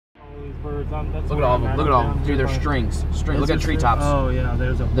birds. Look at all of them. Look at all of them. Dude, they're strings. Look at treetops. Oh yeah,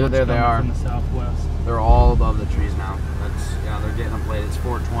 there's a bunch there they are. from the southwest. They're all above the trees now. Yeah, they're getting up late. It's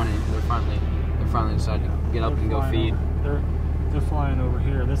 4:20. They're finally decided to get up and go feed. They're flying over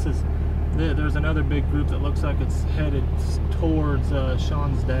here. There's another big group that looks like it's headed towards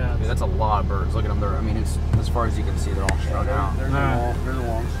Sean's dad's. Yeah, that's a lot of birds. Look at them. I mean, it's as far as you can see, they're all strung out. There's a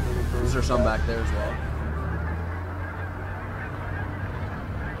long string of birds. There's some back there as well.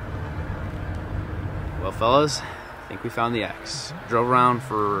 Well, fellas, I think we found the X. Drove around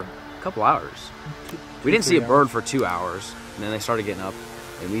for a couple hours. We didn't see a bird for 2 hours, and then they started getting up,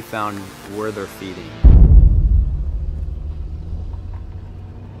 and we found where they're feeding.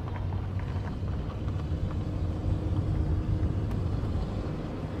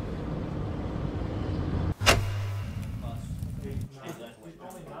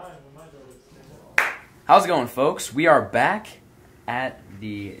 How's it going, folks? We are back at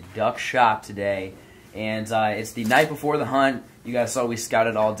the duck shop today, and it's the night before the hunt. You guys saw we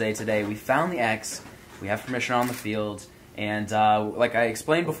scouted all day today. We found the X. We have permission on the field, and like I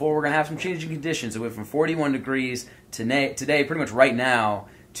explained before, we're going to have some changing conditions. It went from 41 degrees today, pretty much right now,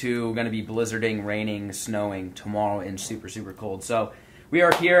 to going to be blizzarding, raining, snowing tomorrow, and super, super cold. So we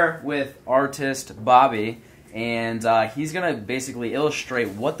are here with artist Bobby, and he's going to basically illustrate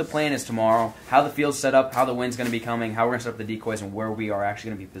what the plan is tomorrow, how the field's set up, how the wind's going to be coming, how we're going to set up the decoys, and where we are actually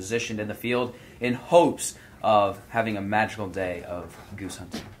going to be positioned in the field in hopes of having a magical day of goose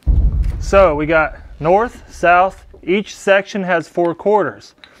hunting. So we got north, south. Each section has 4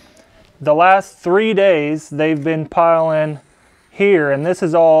 quarters. The last 3 days they've been piling here, and this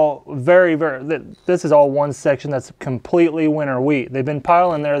is all this is all one section that's completely winter wheat. They've been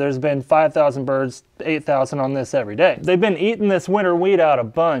piling there. There's been 5,000 birds, 8,000 on this every day. They've been eating this winter wheat out a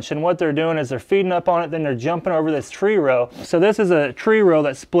bunch, and what they're doing is they're feeding up on it, then they're jumping over this tree row. So this is a tree row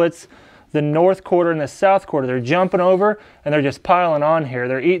that splits the north quarter and the south quarter. They're jumping over and they're just piling on here.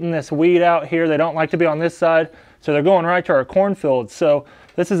 They're eating this wheat out here. They don't like to be on this side, so they're going right to our cornfield. So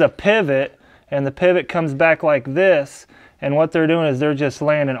this is a pivot, and the pivot comes back like this, and what they're doing is they're just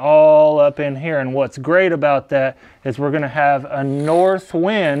landing all up in here. And what's great about that is we're going to have a north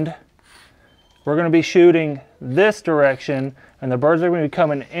wind. We're going to be shooting this direction, and the birds are going to be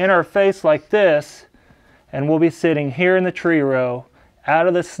coming in our face like this, and we'll be sitting here in the tree row out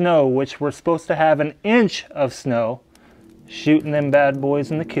of the snow, which we're supposed to have 1 inch of snow, shooting them bad boys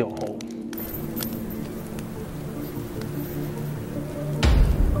in the kill hole.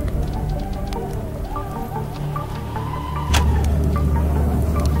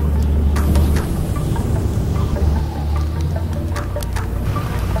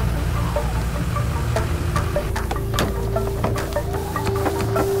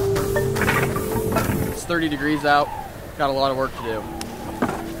 It's 30 degrees out. Got a lot of work to do.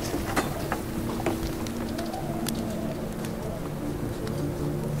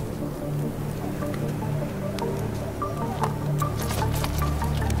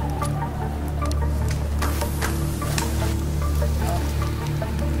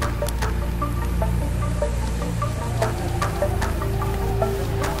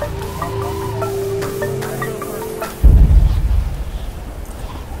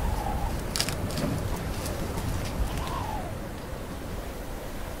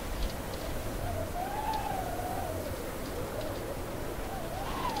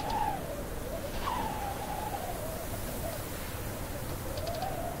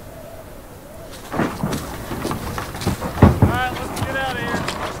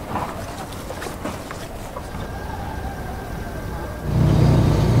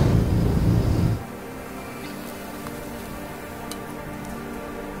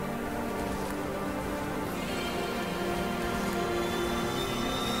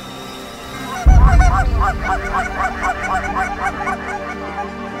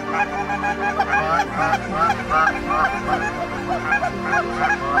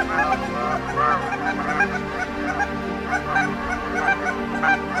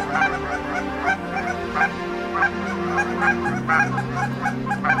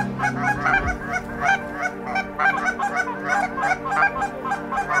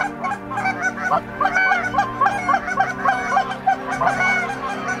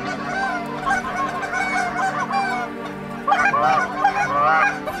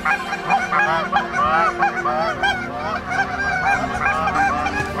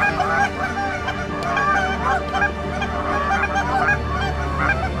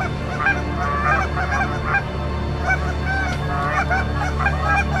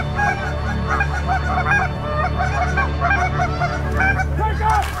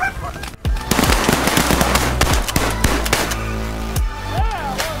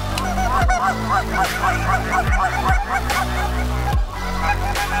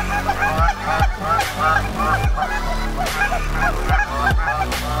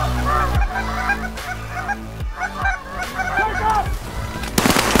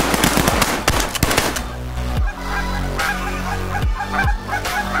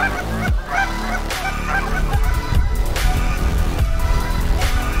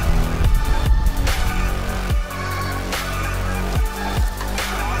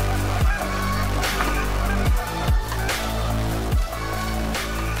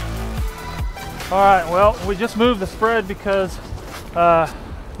 All right, well, we just moved the spread because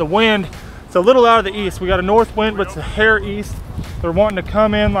the wind, it's a little out of the east. We got a north wind, but it's a hair east. They're wanting to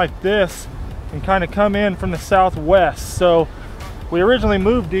come in like this and kind of come in from the southwest. So we originally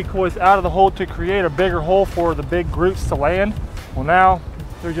moved decoys out of the hole to create a bigger hole for the big groups to land. Well, now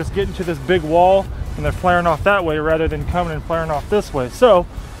they're just getting to this big wall and they're flaring off that way rather than coming and flaring off this way. So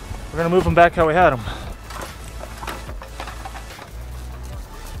we're gonna move them back how we had them.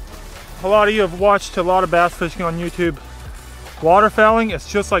 A lot of you have watched a lot of bass fishing on YouTube. Waterfowling,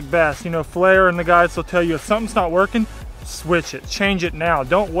 it's just like bass. You know, Flair and the guys will tell you if something's not working, switch it, change it now.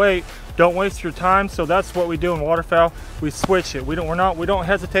 Don't wait, don't waste your time. So that's what we do in waterfowl. We switch it. We don't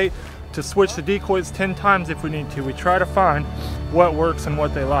hesitate to switch the decoys 10 times if we need to. We try to find what works and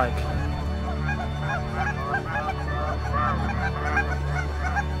what they like.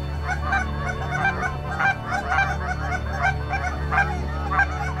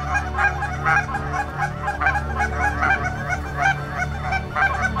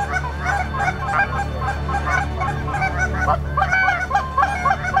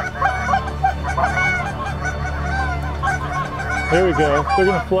 Here we go. They're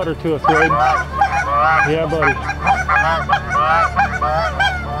gonna flutter to us, Wade. Yeah, buddy.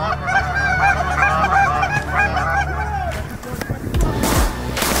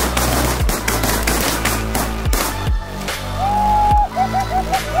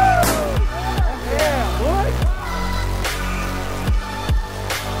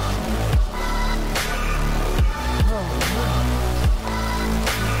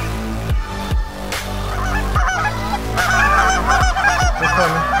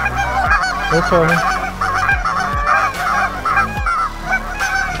 They're coming.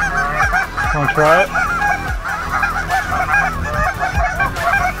 Wanna try it?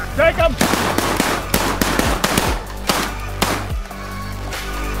 Take them!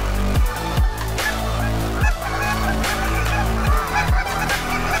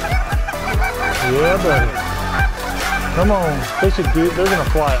 Yeah, buddy. Come on, fish it, dude. They're gonna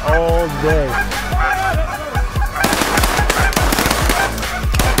fly all day.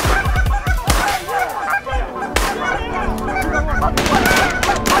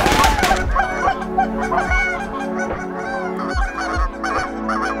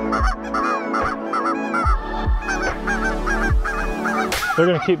 They're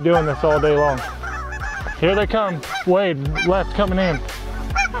gonna keep doing this all day long. Here they come. Wade, left, coming in.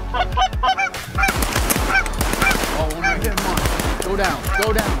 Oh, go down,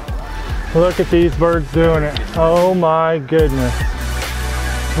 go down. Look at these birds doing it. Oh my goodness.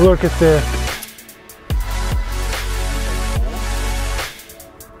 Look at this.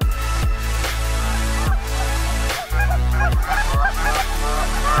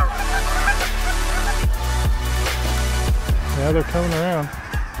 Yeah, they're coming around.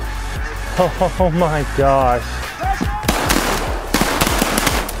 Oh my gosh.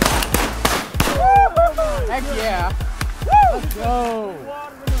 Heck yeah. Let's go.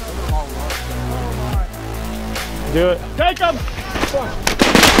 Do it. Take them!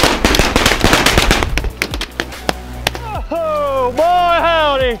 Oh boy,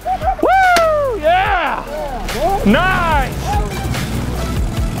 howdy! Woo! Yeah! Nice!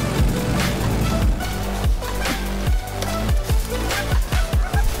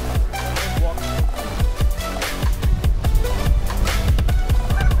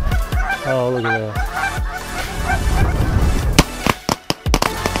 Oh, look at that.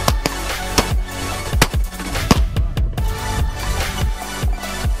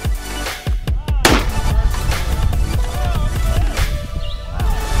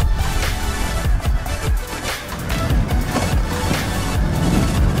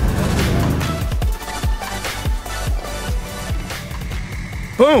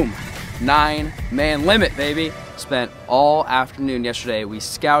 Boom! 9-man limit, baby. Spent all afternoon yesterday. We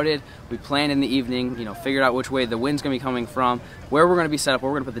scouted, we planned in the evening, you know, figured out which way the wind's gonna be coming from, where we're gonna be set up,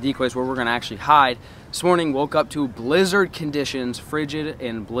 where we're gonna put the decoys, where we're gonna actually hide. This morning, woke up to blizzard conditions, frigid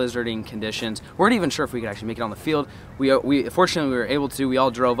and blizzarding conditions. Weren't even sure if we could actually make it on the field. Fortunately, we were able to. We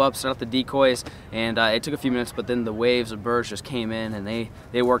all drove up, set up the decoys, and it took a few minutes, but then the waves of birds just came in, and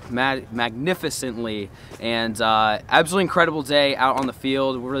they worked magnificently. And absolutely incredible day out on the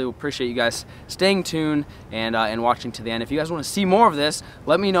field. We really appreciate you guys staying tuned and watching to the end. If you guys want to see more of this,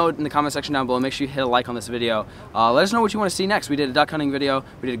 let me know in the comment section down below. Make sure you hit a like on this video. Let us know what you want to see next. We did a duck hunting video.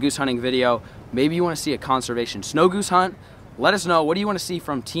 We did a goose hunting video. Maybe you want to see a conservation snow goose hunt. Let us know. What do you want to see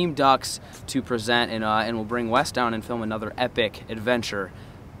from Team Ducks to present, and we'll bring Wes down and film another epic adventure.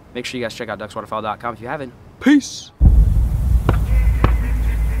 Make sure you guys check out duckswaterfowl.com if you haven't. Peace!